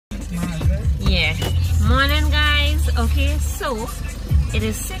Yeah. Morning, guys. Okay, so it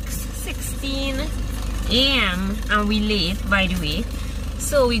is 6:16 a.m. and we late, by the way.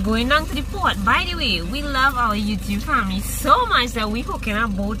 So we're going down to the port. By the way, we love our YouTube family so much that we're hooking a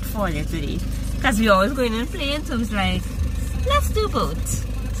boat for you today. Because we're always going in plane, so it's like, let's do boats.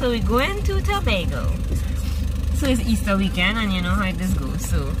 So we're going to Tobago. So it's Easter weekend and you know how this goes.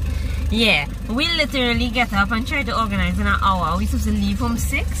 So yeah, we literally get up and try to organize in an hour. We're supposed to leave from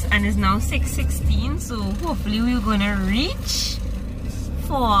 6 and it's now 6:16. So hopefully we're gonna reach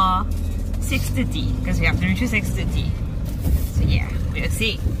for 6:30 because we have to reach for 6:30. So yeah, we'll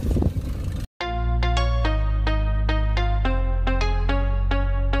see.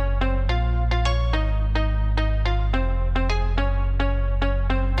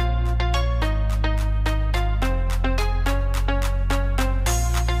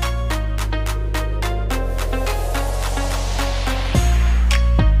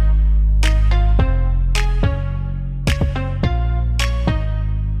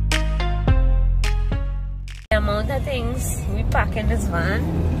 Things we pack in this van.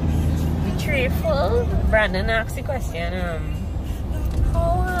 We tray full. Brandon asked the question,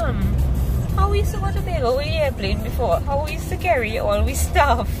 how we used to go to Tobago with the airplane before? How we used to carry all we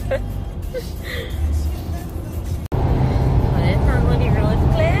stuff? Well, it's on the road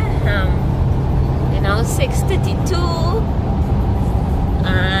clear. You know, 6:32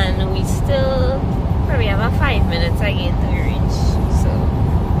 and we still probably have about 5 minutes again to reach. So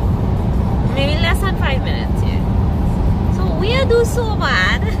maybe less than 5 minutes, yeah. We do so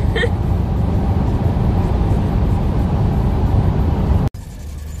bad.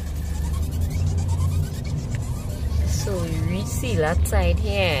 So we reach the left side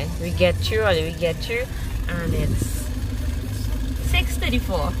here. We get through, and it's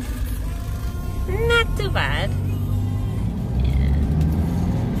 6:34. Not too bad.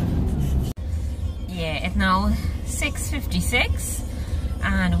 Yeah, it's now 6:56.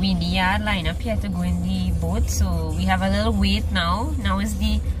 And we in the yard line up here to go in the boat, so we have a little wait now. Now is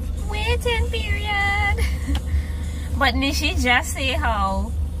the waiting period. But Nishi just say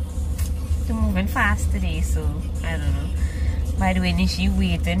how to moving fast today, so I don't know. By the way, Nishi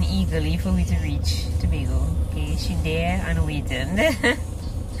waiting eagerly for we to reach Tobago. Okay, she there and waiting.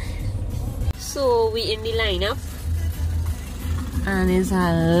 So we in the lineup, and it's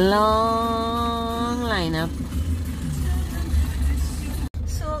a long lineup.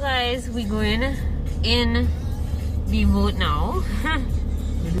 Guys, we're going in the boat now.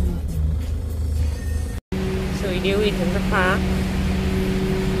 So we're waiting to park.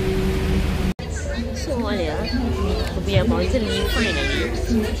 So yeah, we are about to leave finally.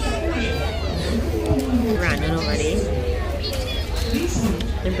 Brandon over there.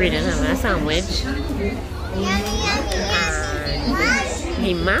 And Brandon have a sandwich. And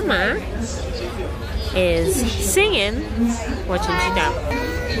the mama is singing, watching Tobago.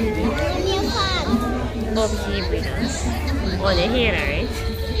 Okay, Brina. On the hair, right?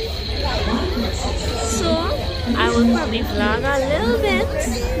 So, I will probably vlog a little bit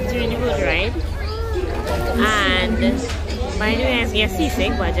during the boat ride. And, by the way, I get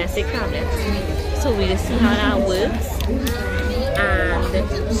seasick, but just take tablets. So, we'll see how that works. And,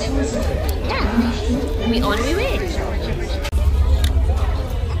 yeah, we on the way.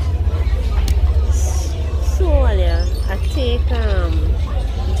 So, I take,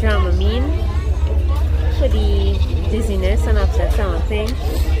 Dramamine for the dizziness and upset stomach thing,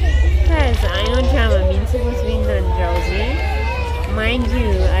 because I know Dramamine is supposed to be non-drowsy. Mind you,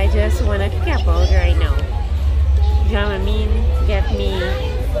 I just want to cap out right now. Dramamine get me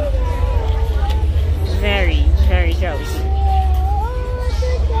very, very drowsy.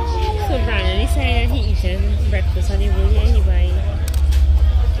 So Brandon decided he eating breakfast on the road. Yeah, he buy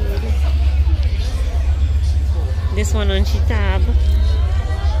food. This one on Chitab.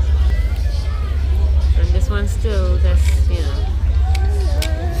 This one's still just, you know,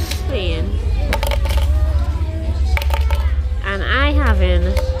 playing. And I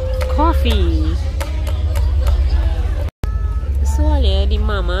having coffee. So earlier the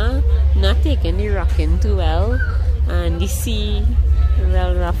mama not taking the rocking too well, and the sea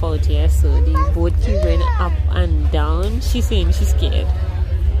real rough out here, so the boat keep going up and down. She's saying she's scared.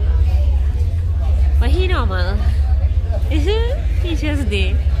 But he normal. He's just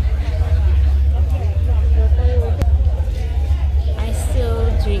there. Still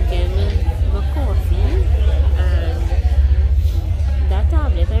drinking my coffee, and that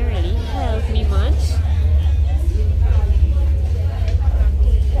tablet really helped me much,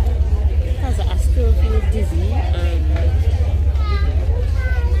 because I still feel dizzy and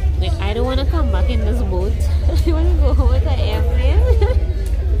like I don't want to come back in this boat. I want to go home with the airplane.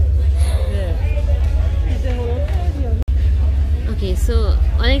 So,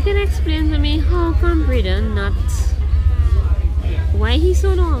 all you can explain to me how come Braden not... Why he's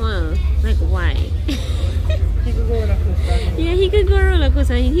so normal? Like, why? He could go roller coaster. Yeah, he could go roller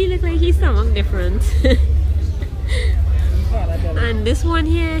coaster. He look like he's something different. And this one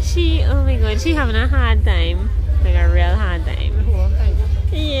here, she, oh my god, she having a hard time. Like a real hard time.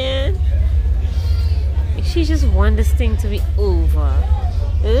 Yeah. She just want this thing to be over.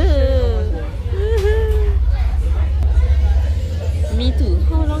 Ooh. Me too.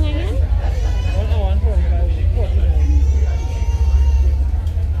 How long again?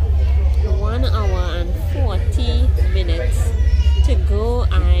 1 hour and 40 minutes to go.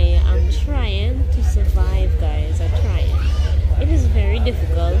 I am trying to survive, guys. I'm trying. It is very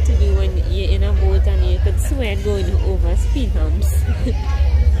difficult to do when you're in a boat and you could sweat going over speed humps.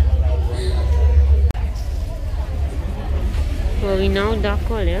 Well, we now dock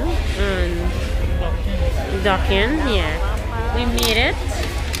all, yeah? And docking, yeah. We made it.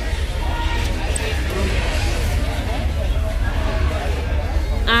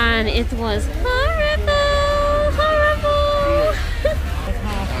 And it was horrible, horrible.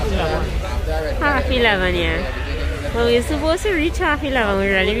 Half 11, yeah. Well, we were supposed to reach half 11. We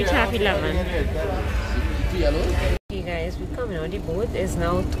really reached half 11. Okay, guys, we're coming on the boat. It's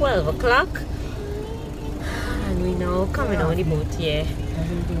now 12 o'clock. And we now coming on the boat, yeah.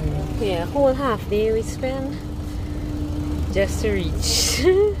 Yeah, whole half day we spend just to reach.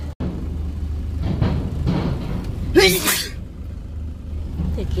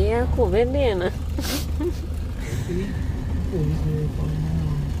 Take care, COVID then.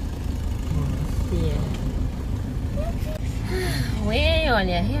 Yeah. Way all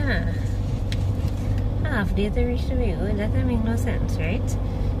you here. Half day to reach Tobago. That doesn't make no sense, right?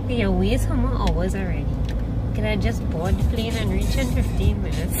 You wait how many hours already? Can I just board the plane and reach in 15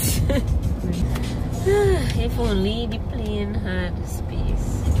 minutes? If only the plane had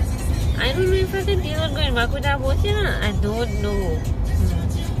space. I don't know if I can deal with going back with that boat, you know? I don't know.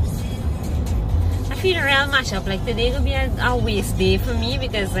 I feel a real mashup. Like today could be a waste day for me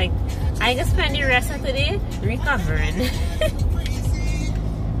because like I can spend the rest of today recovering.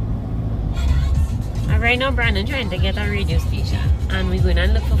 And right now Brandon trying to get a radio station and we're going to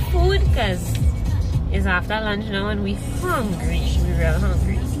look for food because it's after lunch now and we're hungry. We're real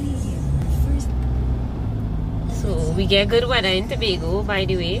hungry. So we get good weather in Tobago, by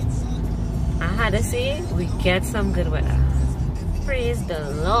the way. I had to say, we get some good weather. Praise the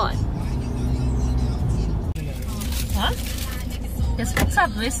Lord. What? This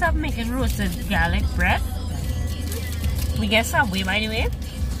Subway stop making roasted garlic bread. We get Subway, by the way.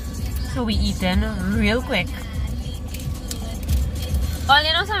 So we eating real quick. Well,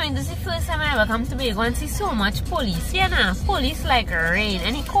 you know something, this is the first time I ever come to Tobago and see so much police. Yeah, nah, police like rain.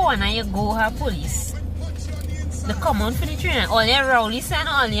 Any corner you go have police. They come on for the train. All your rowdies and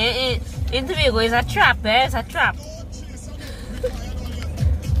all your in Tobago is a trap, eh? It's a trap.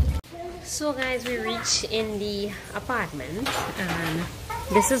 So guys, we reached in the apartment and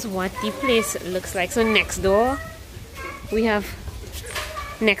this is what the place looks like. So next door, we have,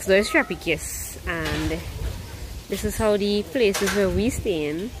 next door is Trappy Kiss and this is how the place is where we stay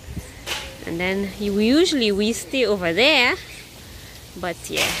in. And then usually we stay over there, but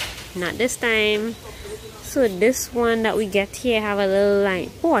yeah, not this time. So this one that we get here have a little like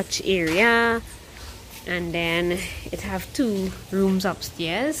porch area, and then it have 2 rooms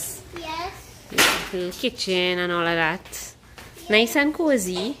upstairs. Yes. Little kitchen and all of that. Nice and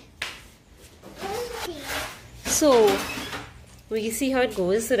cozy. So we can see how it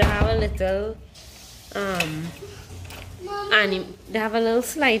goes. So they have a little they have a little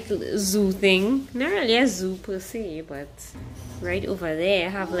slight zoo thing. Not really a zoo per se, but right over there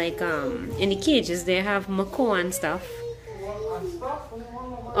have like in the cages they have macaw and stuff.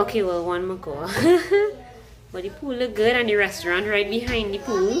 Okay, well, 1 macaw. But the pool look good and the restaurant right behind the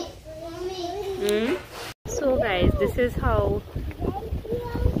pool. So guys, this is how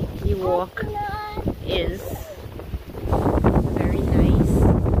the walk is. Very nice.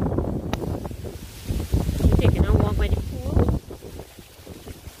 Taking a walk by the pool.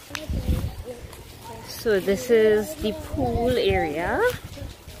 So this is the pool area.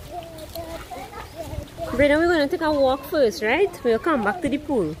 Brenda, we're going to take a walk first, right? We'll come back to the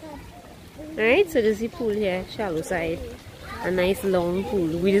pool. Alright, so this is the pool here, shallow side. A nice long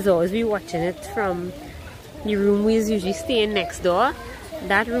pool. We just always be watching it from the room we usually stay in next door.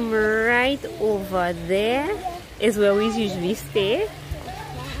 That room right over there is where we usually stay.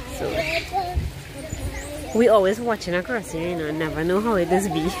 So we always watching across here, you know, never know how it is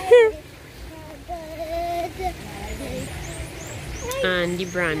be. And the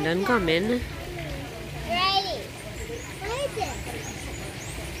Brandon coming.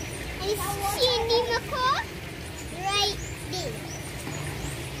 right there.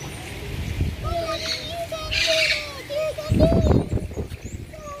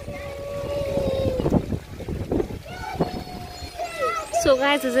 So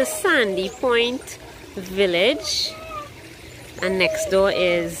guys, this is Sandy Point Village, and next door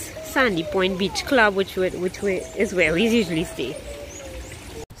is Sandy Point Beach Club, which is where we usually stay.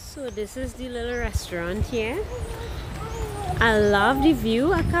 So this is the little restaurant here. I love the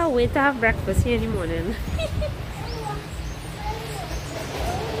view. I can't wait to have breakfast here in the morning.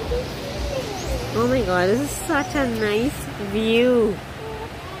 Oh my god, this is such a nice view.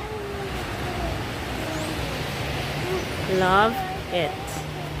 Love it.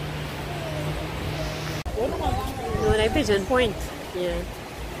 No, like Pigeon Point. Yeah.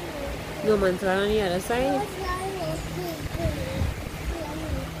 No man's on the other side.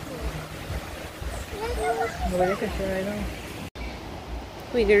 Nobody fishing right now.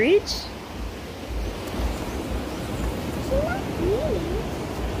 We can reach?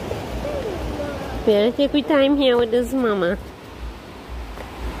 We gotta take we time here with this mama.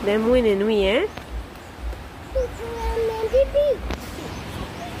 Them winning we, eh?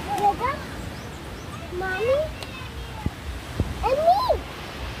 Mommy and me.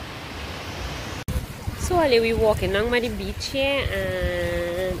 So while we walking down by the beach here,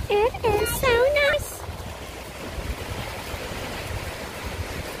 and it is so nice.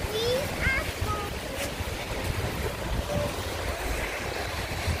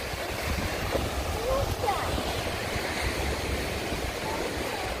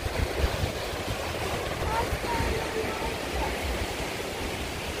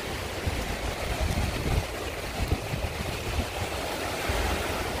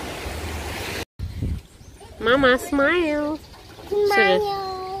 Mama, smile.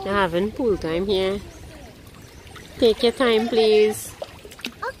 Smile. They're having pool time here. Take your time, please.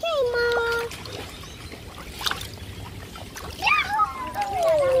 Okay, Mom.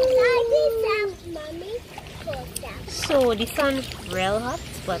 So the sun's real hot,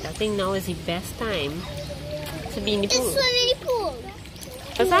 but I think now is the best time to be in the The pool. swimming pool.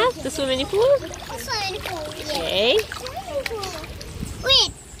 What's that? The swimming pool? The swimming pool, yeah. Okay.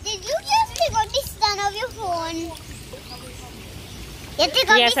 Wait, did you just take out the stand of your phone? You take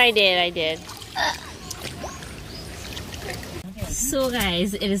out Yes, the... I did. So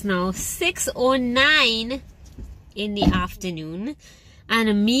guys, it is now 6:09 in the afternoon,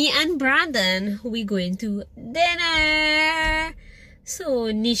 and me and Brandon, we going to dinner.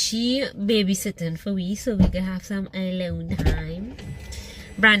 So Nishi babysitting for we, so we can have some alone time.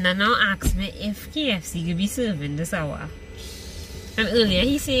 Brandon now asked me if KFC could be serving this hour, and earlier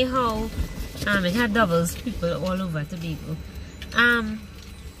he said how it had doubles people all over Tobago.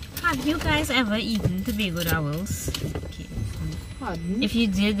 Have you guys ever eaten Tobago doubles? Okay. If you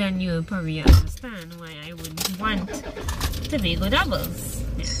did, then you will probably understand why I would want Tobago doubles.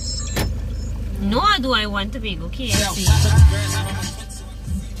 Yeah. Nor do I want Tobago KFC.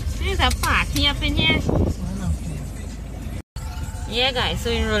 There's a party up in here. Yeah guys, so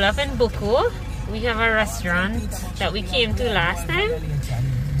we roll up in Boko. We have a restaurant that we came to last time.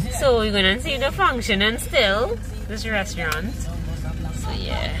 So we're gonna see the function and still this restaurant. So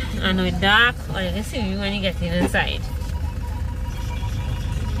yeah, and with dark, all you can see when you get inside.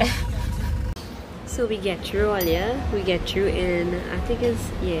 So we get through earlier. We get through in, I think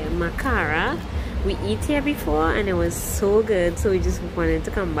it's, yeah, Makara. We eat here before and it was so good, so we just wanted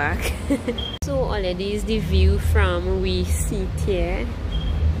to come back. So already is the view from we seat here.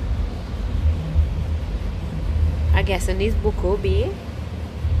 I guess in this Boko Bay,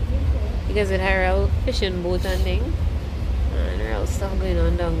 because it had a real fishing boat and thing, and real stuff going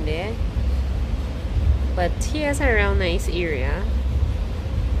on down there. But here's a real nice area.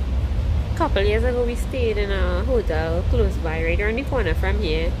 A couple years ago we stayed in a hotel close by, right around the corner from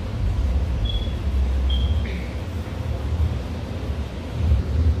here.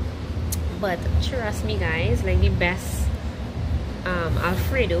 But trust me guys, like the best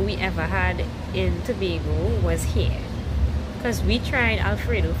Alfredo we ever had in Tobago was here, because we tried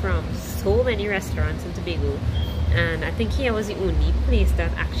Alfredo from so many restaurants in Tobago, and I think here was the only place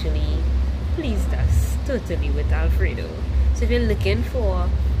that actually pleased us totally with Alfredo. So if you're looking for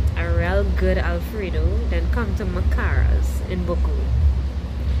a real good Alfredo, then come to Makara's in Boko.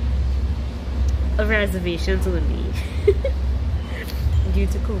 Reservations only. Due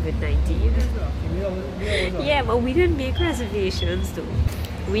to COVID-19. Yeah, but we didn't make reservations though.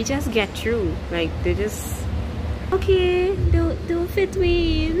 We just get through. Like they just, okay, don't fit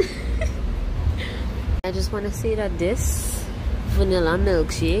me in. I just want to say that this vanilla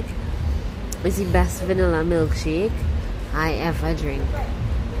milkshake is the best vanilla milkshake I ever drink.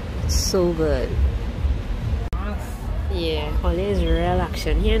 So good. Yeah, all is real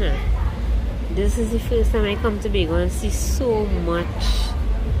action here now. This is the first time I come to Tobago and see so much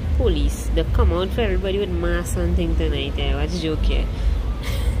police. They come out for everybody with masks and things tonight. Yeah, what's the joke here?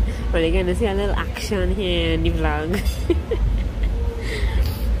 But you're gonna see a little action here in the vlog.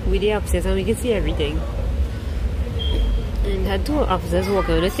 With the upstairs and we can see everything. And had two officers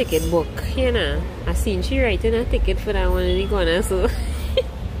walking with a ticket book. You know, I seen she writing a ticket for that one in the corner, so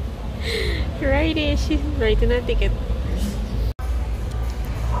right there she's writing a ticket.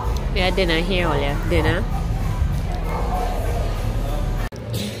 We had dinner here earlier. Dinner.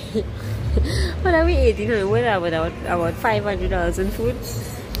 What are we eating? What about $500 in food?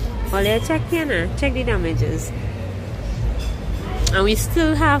 Earlier, check here now. Check the damages. And we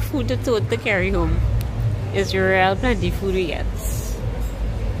still have food to carry home. It's real plenty food we get.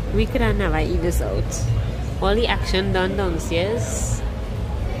 We could have never eat this out. All the action done downstairs.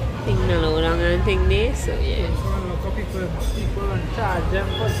 Thing low down and thing there. So yeah. People and charge them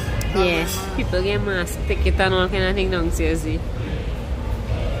for Yes, people get mask ticket and all kind of thing downstairs. See.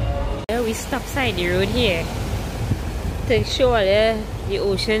 We stop side the road here to show the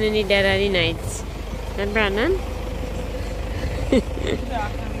ocean in the dead of the night. And Brandon?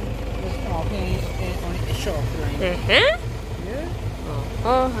 Yeah.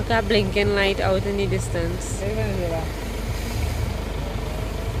 Oh, I got a blinking light out in the distance.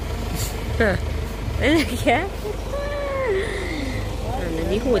 Huh. Look, yeah. And then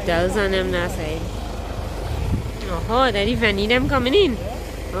the hotels on them that side. Oh, that the venue them coming in.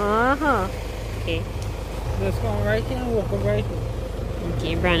 Oh, okay. Just come right here and walk up right here.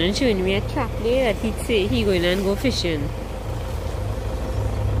 Okay, Brandon showing me a track there that he'd say he going and go fishing.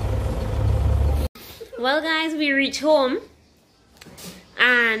 Well guys, we reached home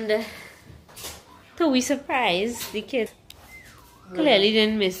and to we surprised, the kids clearly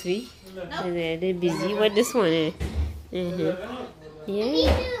didn't miss me. They're busy with this one. Yeah.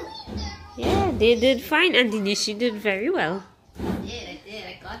 Yeah, they did fine. And Dinesh did very well. Yeah, I did.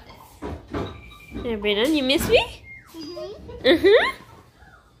 I got this. Yeah, Brandon, you miss me?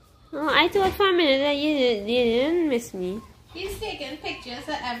 Oh, I thought for a minute that you didn't miss me. He's taking pictures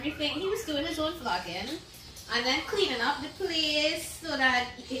of everything. He was doing his own vlogging and then cleaning up the place so that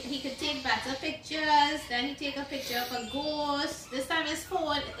he could take better pictures. Then he take a picture of a ghost. This time his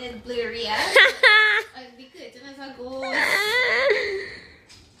phone is blurry. The curtain is a ghost.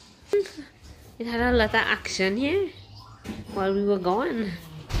 It had a lot of action here while we were gone.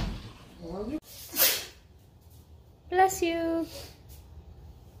 Bless you.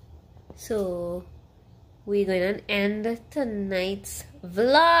 So we're gonna end tonight's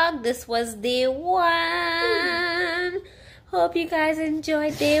vlog. This was day 1. Hope you guys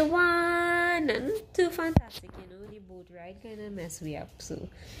enjoyed day 1. Nothing too fantastic, you know. The boat ride kind of messed me up. So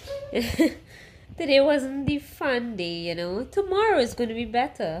today wasn't the fun day, you know. Tomorrow is gonna be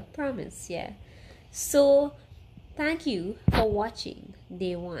better, promise. Yeah. So thank you for watching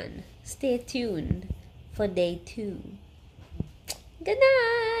day 1. Stay tuned for day 2. Good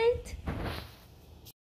night.